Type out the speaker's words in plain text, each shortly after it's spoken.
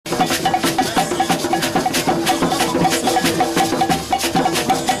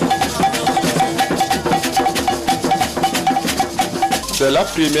C'est la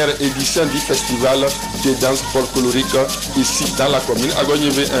première édition du festival de danse folklorique ici dans la commune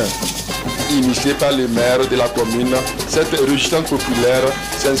Adoé 1. Initiée par le maire de la commune, cette résistance populaire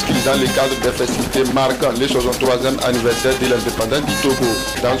s'inscrit dans le cadre des festivités marquant le 63e anniversaire de l'indépendance du Togo.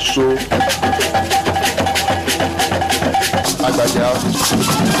 Dans ce show, Agbadja,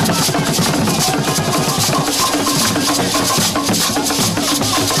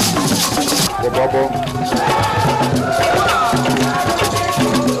 Bobo,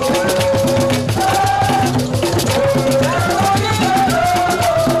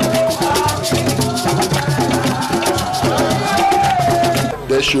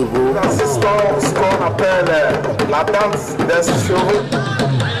 des chevaux. C'est ce qu'on appelle la danse des chevaux.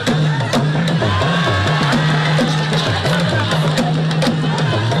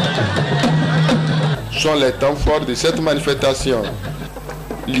 Sont les temps forts de cette manifestation.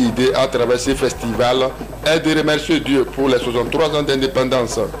 L'idée à travers ce festival est de remercier Dieu pour les 63 ans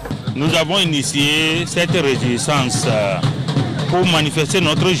d'indépendance. Nous avons initié cette réjouissance pour manifester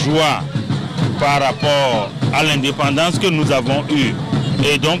notre joie par rapport à l'indépendance que nous avons eue.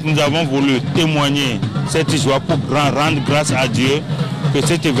 Et donc nous avons voulu témoigner cette joie pour rendre grâce à Dieu que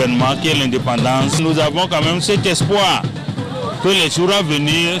cet événement qui est l'indépendance, nous avons quand même cet espoir que les jours à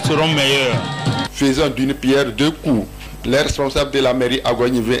venir seront meilleurs. Faisant d'une pierre deux coups, les responsables de la mairie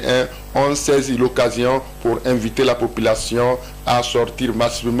Adoé 1 ont saisi l'occasion pour inviter la population à sortir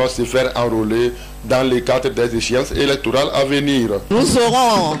massivement se faire enrôler dans le cadre des échéances électorales à venir. Nous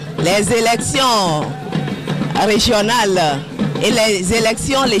aurons les élections régionales et les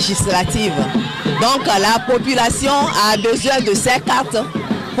élections législatives. Donc la population a besoin de ces cartes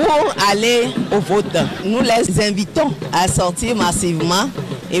pour aller au vote. Nous les invitons à sortir massivement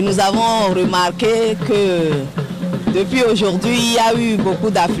et nous avons remarqué que depuis aujourd'hui, il y a eu beaucoup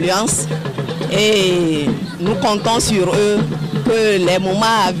d'affluence et nous comptons sur eux que les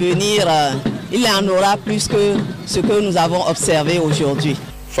moments à venir, il y en aura plus que ce que nous avons observé aujourd'hui.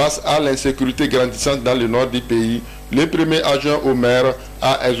 Face à l'insécurité grandissante dans le nord du pays, le premier adjoint au maire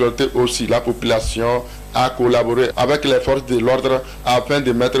a exhorté aussi la population à collaborer avec les forces de l'ordre afin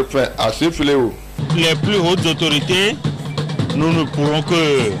de mettre fin à ce fléau. Les plus hautes autorités, nous ne pourrons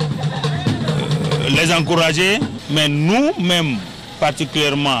que les encourager, mais nous-mêmes,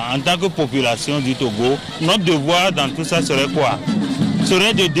 particulièrement en tant que population du Togo, notre devoir dans tout ça serait quoi?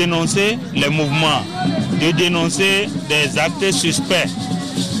 Serait de dénoncer les mouvements, de dénoncer des actes suspects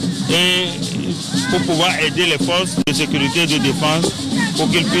et pour pouvoir aider les forces de sécurité et de défense pour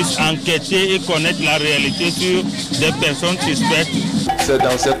qu'ils puissent enquêter et connaître la réalité sur des personnes suspectes. C'est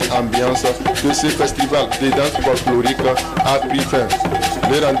dans cette ambiance que ce festival de danse folklorique a pris fin.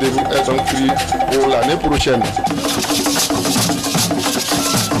 Le rendez-vous est donc pris pour l'année prochaine.